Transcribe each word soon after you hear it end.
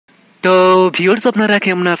Viewers, আপনারা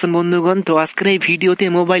কেমন আছেন বন্ধুগণ? তো আজকের এই ভিডিওতে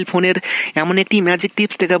মোবাইল ফোনের এমন একটি ম্যাজিক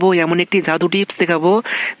টিপস দেখাবো, এমন একটি জাদু টিপস দেখাবো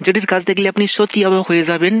যেটির কাজ দেখলে আপনি সত্যি অবাক হয়ে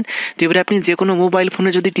যাবেন। তো এবারে আপনি যে কোনো মোবাইল ফোনে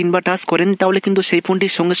যদি 3বার টাচ করেন তাহলে কিন্তু সেই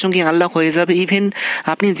ফোনটির সঙ্গে সঙ্গে আনলক হয়ে যাবে। ইভেন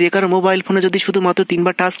আপনি যে কারো মোবাইল ফোনে যদি শুধুমাত্র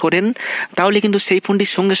 3বার টাচ করেন তাহলে কিন্তু সেই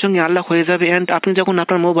ফোনটির সঙ্গে সঙ্গে আনলক হয়ে যাবে। অ্যান্ড আপনি যখন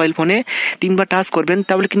আপনার মোবাইল ফোনে 3বার টাচ করবেন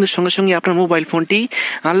তাহলে কিন্তু সঙ্গে সঙ্গে আপনার মোবাইল ফোনটি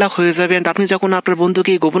আনলক হয়ে যাবে। অ্যান্ড আপনি যখন আপনার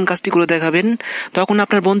বন্ধুকে এই গোপন কাজটি করে দেখাবেন তখন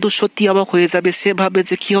আপনার বন্ধু সত্যি অবাক হয়ে যাবে। সে ভাববে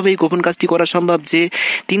যে কিভাবে এই গোপন কাজটি করা সম্ভব, যে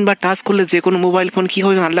 3বার টাচ করলে যে কোনো মোবাইল ফোন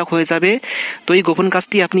কিভাবে আনলক হয়ে যাবে। তো এই গোপন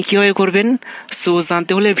কাজটি আপনি কিভাবে করবেন, সো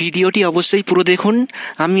জানতে হলে ভিডিওটি অবশ্যই পুরো দেখুন।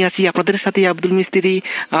 আমি আছি আপনাদের সাথে আব্দুল মিস্ত্রি,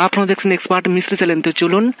 আপনারা দেখছেন এক্সপার্ট মিস্ত্রি চ্যানেল। তো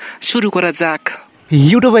চলুন শুরু করা যাক।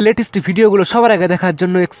 ইউটিউবে লেটেস্ট ভিডিওগুলো সবার আগে দেখার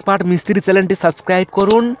জন্য এক্সপার্ট মিস্ত্রি চ্যানেলটি সাবস্ক্রাইব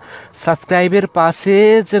করুন। সাবস্ক্রাইবের পাশে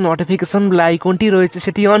যে নোটিফিকেশন আইকনটি রয়েছে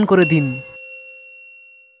সেটি অন করে দিন।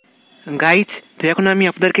 গাইজ, তো এখন আমি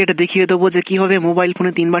আপনাদেরকে এটা দেখিয়ে দেবো যে কীভাবে মোবাইল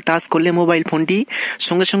ফোনে 3বার টাচ করলে মোবাইল ফোনটি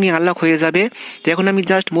সঙ্গে সঙ্গে আনলক হয়ে যাবে। তো এখন আমি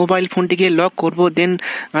জাস্ট মোবাইল ফোনটিকে লক করব, দেন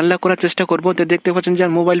আনলক করার চেষ্টা করব। তো দেখতে পাচ্ছেন যে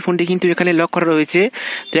মোবাইল ফোনটি কিন্তু এখানে লক করা রয়েছে।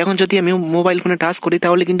 তো এখন যদি আমি মোবাইল ফোনে টাচ করি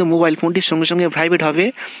তাহলে কিন্তু মোবাইল ফোনটির সঙ্গে সঙ্গে ভাইব্রেট হবে।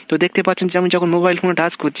 তো দেখতে পাচ্ছেন যে আমি যখন মোবাইল ফোনে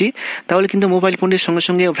টাচ করছি তাহলে কিন্তু মোবাইল ফোনটির সঙ্গে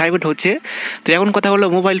সঙ্গে ভাইব্রেট হচ্ছে। তো এখন কথা হলো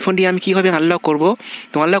মোবাইল ফোনটি আমি কীভাবে আনলক করব।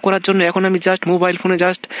 তো আনলক করার জন্য এখন আমি জাস্ট মোবাইল ফোনে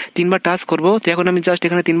জাস্ট 3বার টাচ করব। তো এখন আমি জাস্ট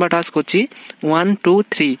এখানে 3বার টাচ করছি, 1 2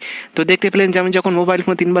 3। তো দেখতে পেলেন যে আমি যখন মোবাইল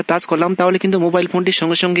ফোনে 3বার টাচ করলাম তাহলে কিন্তু মোবাইল ফোনটির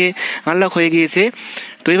সঙ্গে সঙ্গে আনলক হয়ে গিয়েছে।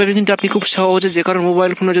 তো এইভাবে কিন্তু আপনি খুব সহজে যে কারো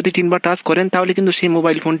মোবাইল ফোনে যদি 3বার টাচ করেন তাহলে কিন্তু সেই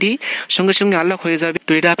মোবাইল ফোনটি সঙ্গে সঙ্গে আনলক হয়ে যাবে।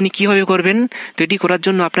 তো এটা আপনি কীভাবে করবেন, তো এটি করার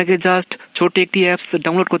জন্য আপনাকে জাস্ট ছোট একটি অ্যাপস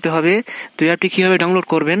ডাউনলোড করতে হবে। তো অ্যাপটি কীভাবে ডাউনলোড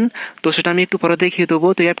করবেন তো সেটা আমি একটু পরে দেখিয়ে দেবো।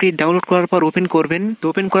 তো অ্যাপটি ডাউনলোড করার পর ওপেন করবেন। তো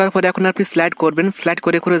ওপেন করার পরে এখন আপনি স্লাইড করবেন, স্লাইড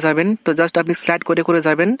করে করে যাবেন। তো জাস্ট আপনি স্লাইড করে করে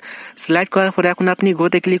যাবেন। স্লাইড করার পরে এখন আপনি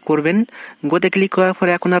গোতে ক্লিক করবেন। গোতে ক্লিক করার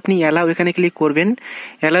পরে এখন আপনি অ্যালাউ এখানে ক্লিক করবেন।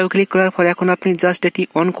 অ্যালাউ ক্লিক করার পরে এখন আপনি জাস্ট এটি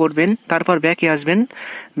অন করবেন, তারপর ব্যাকে আসবেন।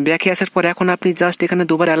 ব্যাকে আসার পরে এখন আপনি জাস্ট এখানে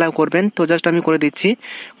দুবার অ্যালাউ করবেন। তো জাস্ট আমি করে দিচ্ছি।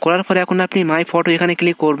 করার পরে এখন আপনি মাই ফটো এখানে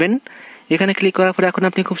ক্লিক করবেন। এখানে ক্লিক করার পরে এখন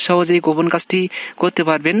আপনি খুব সহজেই গোপন কাজটি করতে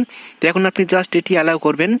পারবেন। তো এখন আপনি জাস্ট এটি অ্যালাউ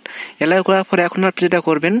করবেন। অ্যালাউ করার পরে এখন আপনি যেটা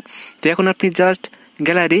করবেন, তো এখন আপনি জাস্ট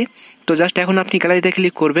গ্যালারি, তো জাস্ট এখন আপনি গ্যালারিতে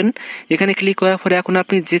ক্লিক করবেন। এখানে ক্লিক করার পরে এখন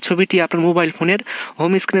আপনি যে ছবিটি আপনার মোবাইল ফোনের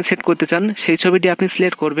হোম স্ক্রিনে সেট করতে চান সেই ছবিটি আপনি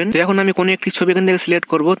সিলেক্ট করবেন। তো এখন আমি কোনো একটি ছবি এখান থেকে সিলেক্ট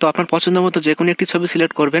করব। তো আপনার পছন্দ মতো যে কোনো একটি ছবি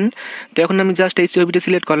সিলেক্ট করবেন। তো এখন আমি জাস্ট এই ছবিটি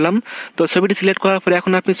সিলেক্ট করলাম। তো ছবিটি সিলেক্ট করার পরে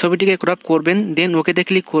এখন আপনি ছবিটিকে ক্রপ করবেন, দেন ওকেতে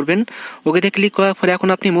ক্লিক করবেন। ওকেতে ক্লিক করার পরে এখন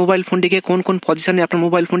আপনি মোবাইল ফোনটিকে কোন কোন পজিশনে আপনার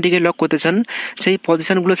মোবাইল ফোনটিকে লক করতে চান সেই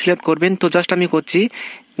পজিশনগুলো সিলেক্ট করবেন। তো জাস্ট আমি করছি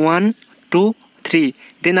 1 2 3,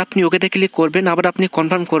 দেন আপনি ওকেতে ক্লিক করবেন। আবার আপনি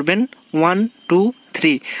কনফার্ম করবেন 1 2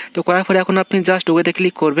 3। তো করার পরে এখন আপনি জাস্ট ওকেতে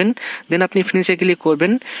ক্লিক করবেন, দেন আপনি ফিনিশে ক্লিক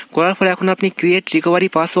করবেন। করার পরে এখন আপনি ক্রিয়েট রিকভারি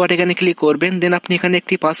পাসওয়ার্ড এখানে ক্লিক করবেন, দেন আপনি এখানে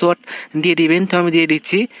একটি পাসওয়ার্ড দিয়ে দিবেন। তো আমি দিয়ে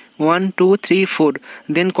দিচ্ছি 1 2 3 4,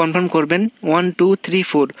 দেন কনফার্ম করবেন 1 2 3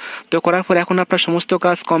 4। তো করার পর এখন আপনার সমস্ত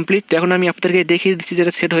কাজ কমপ্লিট। তো এখন আমি আপনাদেরকে দেখিয়ে দিচ্ছি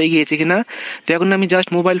যেটা সেট হয়ে গিয়েছে কিনা। তো এখন আমি জাস্ট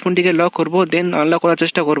মোবাইল ফোনটিকে লক করব, দেন আনলক করার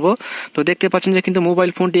চেষ্টা করব। তো দেখতে পাচ্ছেন যে কিন্তু মোবাইল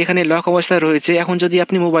ফোনটি এখানে লক অবস্থায় রয়েছে। এখন যদি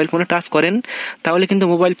আপনি মোবাইল ফোনে টাচ করেন তাহলে কিন্তু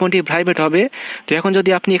মোবাইল ফোনটি ভাইব্রেট হবে। তো এখন যদি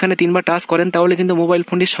আপনি এখানে 3বার টাচ করেন তাহলে কিন্তু মোবাইল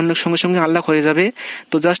ফোনটির সঙ্গে সঙ্গে আনলক হয়ে যাবে।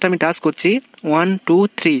 তো জাস্ট আমি টাচ করছি 1 2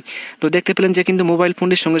 3। তো দেখতে পেলেন যে কিন্তু মোবাইল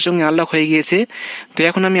ফোনটির সঙ্গে সঙ্গে আনলক হয়ে গিয়েছে। তো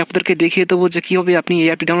এখন আমি আপনাদেরকে দেখিয়ে দেবো যে কীভাবে আপনি এই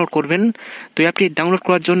অ্যাপটি ডাউনলোড করবেন। তো অ্যাপটি ডাউনলোড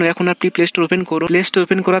করার জন্য এখন আপনি প্লে স্টোর ওপেন করুন। প্লে স্টোর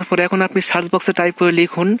ওপেন করার পরে এখন আপনি সার্চ বক্সে টাইপ করে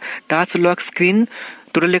লিখুন টাচ লক স্ক্রিন।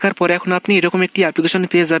 তো লেখার পরে এখন আপনি এরকম একটি অ্যাপ্লিকেশন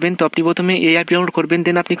পেয়ে যাবেন। তো আপনি প্রথমে এই অ্যাপ ডাউনলোড করবেন,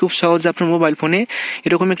 দেন আপনি খুব সহজে আপনার মোবাইল ফোনে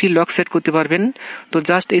এরকম একটি লক সেট করতে পারবেন। তো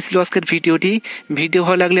জাস্ট এই ছিল আজকের ভিডিও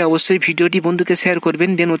ভালো লাগলে অবশ্যই ভিডিওটি বন্ধুকে শেয়ার করবেন,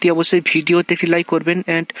 দেন অতি অবশ্যই ভিডিওতে একটি লাইক করবেন।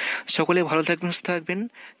 অ্যান্ড সকলে ভালো থাকবেন, সুস্থ থাকবেন।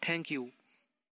 Thank you.